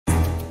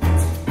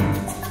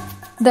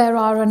There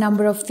are a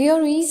number of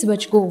theories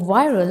which go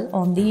viral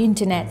on the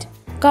internet.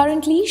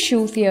 Currently,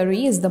 shoe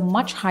theory is the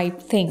much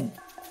hyped thing.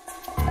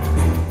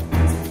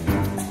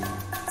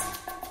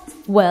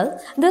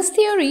 Well, this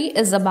theory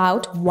is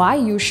about why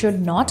you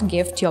should not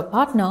gift your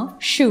partner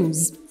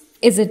shoes.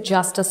 Is it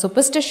just a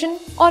superstition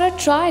or a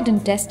tried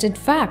and tested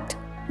fact?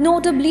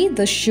 Notably,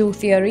 the shoe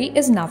theory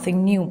is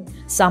nothing new.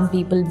 Some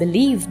people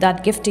believe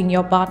that gifting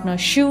your partner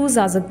shoes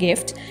as a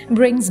gift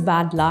brings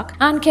bad luck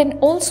and can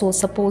also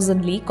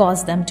supposedly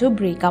cause them to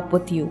break up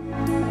with you.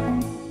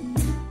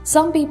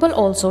 Some people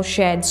also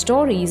shared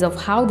stories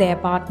of how their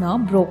partner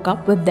broke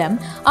up with them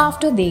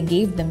after they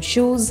gave them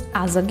shoes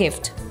as a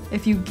gift.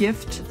 If you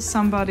gift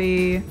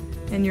somebody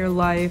in your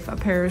life a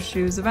pair of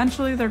shoes,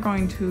 eventually they're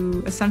going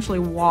to essentially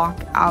walk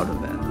out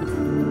of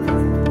it.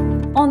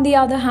 On the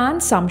other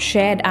hand, some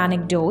shared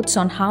anecdotes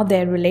on how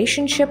their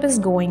relationship is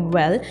going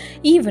well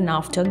even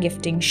after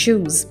gifting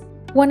shoes.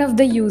 One of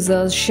the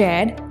users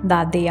shared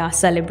that they are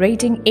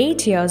celebrating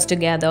 8 years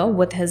together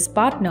with his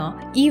partner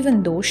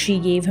even though she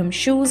gave him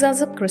shoes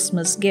as a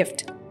Christmas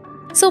gift.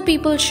 So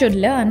people should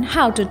learn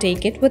how to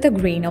take it with a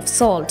grain of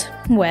salt.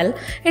 Well,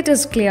 it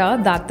is clear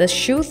that this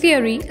shoe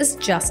theory is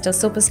just a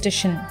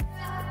superstition.